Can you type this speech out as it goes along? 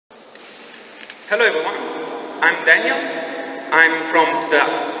Hello everyone, I'm Daniel. I'm from the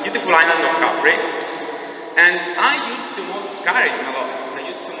beautiful island of Capri, and I used to mod Skyrim a lot. I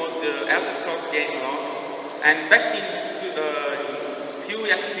used to mod the Elder Scrolls game a lot, and back in a few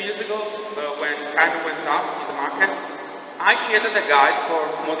years ago, when Skyrim went out in the market, I created a guide for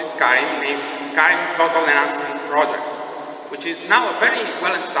modding Skyrim named Skyrim Total Enhancement Project, which is now a very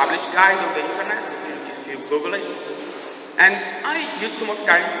well-established guide on the internet if you Google it. And I used to mod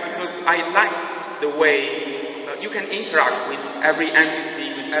Skyrim because I liked the way you can interact with every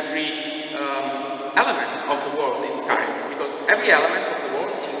NPC, with every element of the world in Skyrim. Because every element of the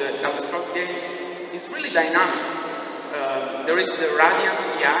world in the Elder Scrolls game is really dynamic. There is the Radiant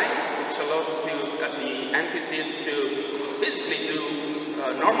AI, which allows the NPCs to basically do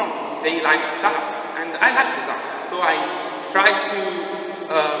normal daily life stuff. And I like this aspect, so I try to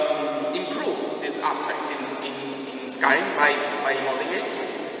improve this aspect in Skyrim by modding it,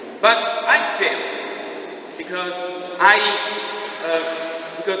 but I failed because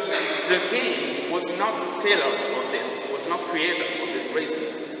the game was not tailored for this, was not created for this reason.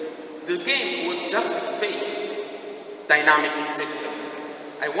 The game was just a fake dynamic system.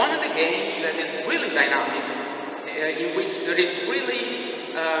 I wanted a game that is really dynamic, in which there is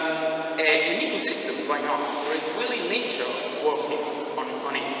really an ecosystem going on. There is really nature working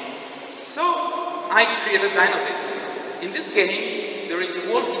on it. So I created DinoSystem. In this game, there is a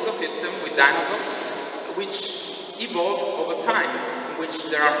whole ecosystem with dinosaurs, which evolves over time, in which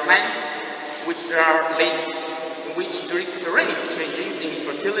there are plants, in which there are lakes, in which there is terrain changing in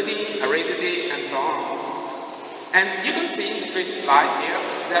fertility, aridity, and so on. And you can see in the first slide here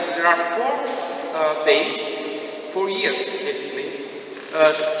that there are 4 days, 4 years, basically.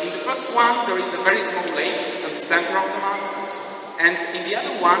 In the first one, there is a very small lake at the center of the map, and in the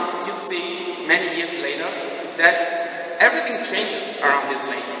other one, you see, many years later, that everything changes around this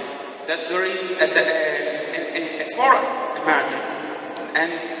lake, that there is a forest emerging,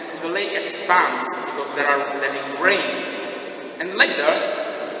 and the lake expands because there is rain. And later,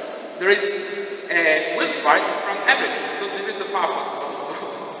 there is a wildfire destroying everything. So this is the purpose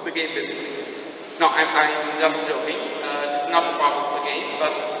of the game, basically. No, I'm just joking. This is not the purpose of the game,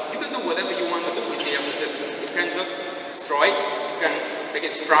 but you can do whatever you want to do with the ecosystem. You can just destroy it, you can make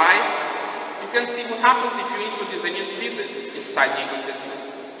it thrive. You can see what happens if you introduce a new species inside the ecosystem.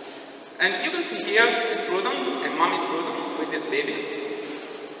 And you can see here a Trudon, a mommy Trudon with these babies.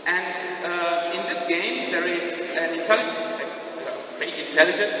 And in this game there is an very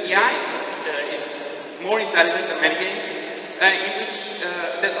intelligent AI, but it's more intelligent than many games, in which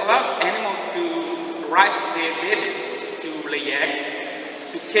that allows animals to raise their babies, to lay eggs,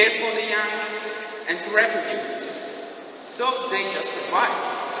 to care for the youngs, and to reproduce. So they just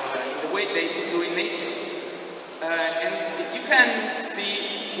survive. The way they do in nature. And you can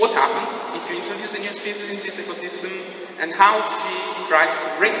see what happens if you introduce a new species in this ecosystem and how she tries to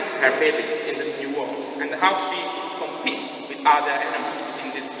raise her babies in this new world and how she competes with other animals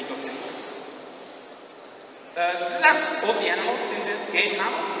in this ecosystem. These are all the animals in this game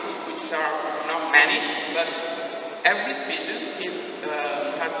now, which are not many, but every species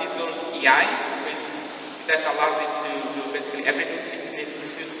has its own AI that allows it to do basically everything it needs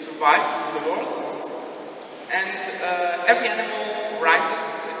to survive in the world. And every animal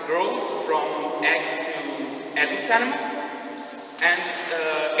grows from egg to adult animal, and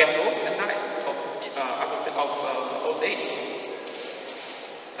gets old and dies of old age.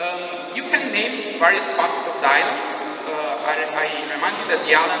 You can name various parts of the island. I remind you that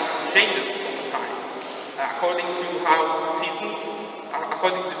the island changes over time, according to seasons,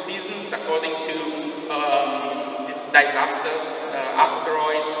 according to these disasters,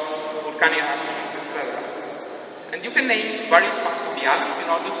 asteroids, volcanic eruptions, etc. And you can name various parts of the island in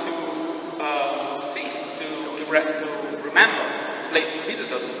order to remember the place you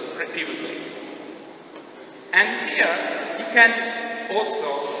visited previously. And here you can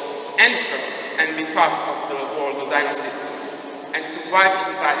also enter and be part of the world of DinoSystem and survive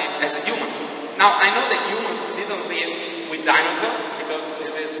inside it as a human. Now, I know that humans didn't live with dinosaurs because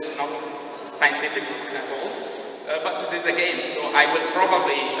this is not scientific at all, but this is a game, so I will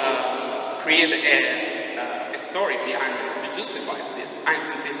probably create a story behind this to justify this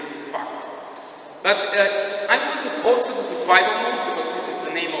unscientific fact. But I wanted also the survival mode, because this is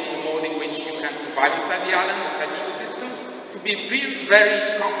the name of the mode in which you can survive inside the island, inside the ecosystem, to be very,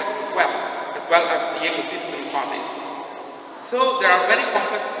 very complex as well as the ecosystem part is. So there are very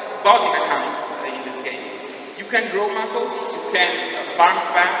complex body mechanics in this game. You can grow muscle, you can burn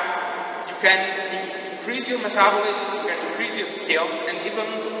fat, you can increase your metabolism, you can increase your skills, and even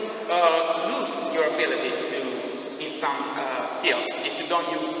lose your ability to in some skills if you don't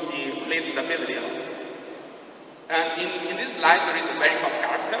use the simulate the ability a lot. And in this slide there is a very fat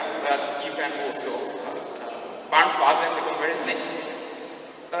character, but you can also burn fat and become very slim.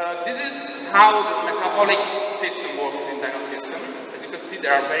 This is how the metabolic system works in DinoSystem. As you can see,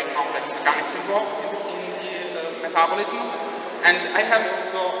 there are very complex mechanics involved in the metabolism. And I have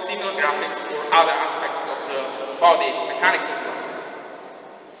also similar graphics for other aspects of the body mechanics as well.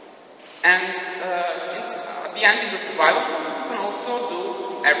 And at the end, in the survival, you can also do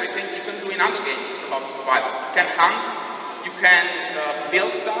everything you can do in other games about survival. You can hunt, you can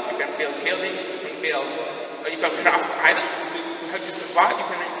build stuff, you can build buildings, you can craft items to help you survive. You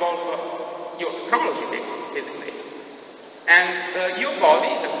can involve your technology, basically. And your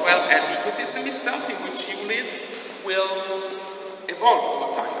body, as well as the ecosystem itself in which you live, will evolve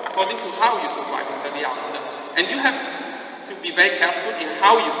over time according to how you survive inside the island. And you have to be very careful in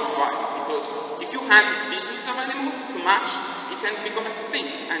how you survive, because if you hunt a species of animal too much, it can become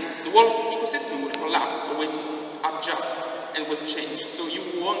extinct, and the whole ecosystem will collapse, or will adjust and will change. So you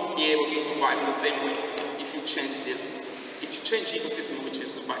won't be able to survive in the same way if you change this. If you change the ecosystem which you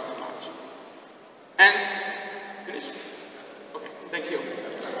survive too much. And finish? Okay, thank you.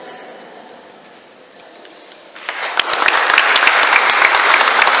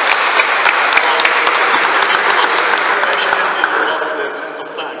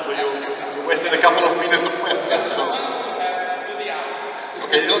 A couple of minutes of questions, so.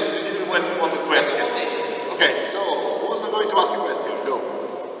 Okay, you didn't want a question. Okay, so who's going to ask a question? Go.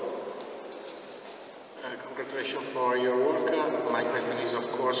 Congratulations for your work. My question is, of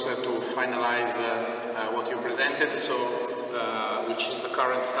course, to finalize what you presented. So, which is the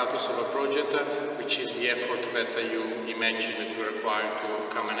current status of a project, which is the effort that you imagine that you require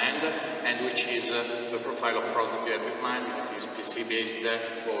to come an end, and which is the profile of product you have in mind, if it is PC-based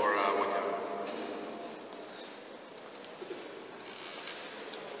or whatever.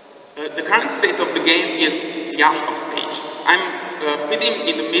 The current state of the game is the alpha stage. I'm pretty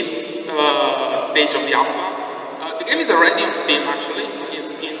in the mid stage of the alpha. The game is already on Steam, actually.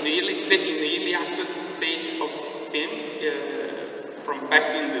 It's in the early access stage of Steam from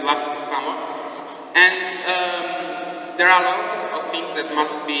back in the last summer. And there are a lot of things that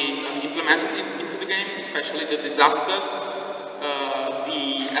must be implemented into the game, especially the disasters,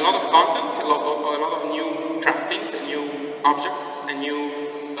 a lot of content, a lot of new craftings and new objects and new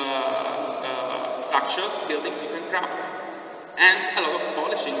structures, buildings you can craft. And a lot of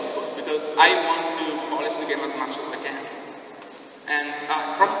polishing, of course, because I want to polish the game as much as I can. And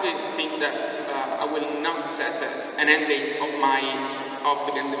I probably think that I will not set an end date of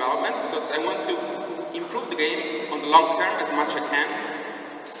the game development, because I want to improve the game on the long term as much as I can.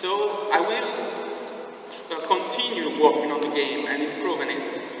 So I will continue working on the game and improving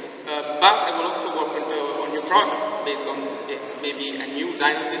it. But I will also work on your project based on this game. Maybe a new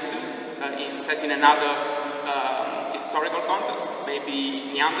DinoSystem set in another historical context, maybe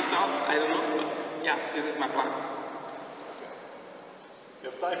Neanderthals, I don't know. But yeah, this is my plan. We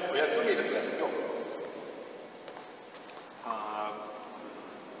have time. We have 2 minutes left. Go.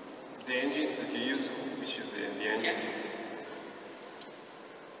 The engine that you use, which is the engine? Yeah.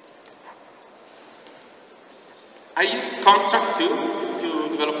 I used Construct 2 to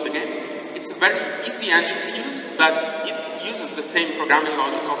develop the game. It's a very easy engine to use, but it uses the same programming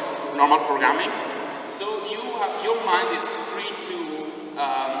logic of normal programming. So your mind is free to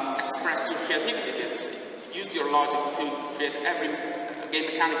express your creativity, basically. Use your logic to create every game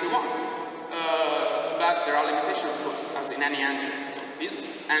mechanic you want. But there are limitations, of course, as in any engine. So this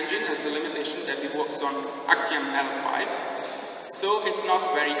engine has the limitation that it works on HTML5. So it's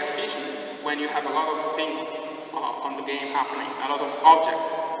not very efficient when you have a lot of things on the game happening, a lot of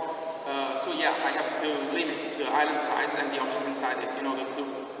objects. So yeah, I have to limit the island size and the object inside it in order to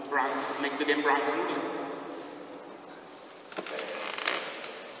make the game run smoothly.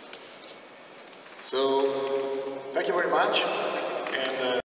 So, thank you very much. And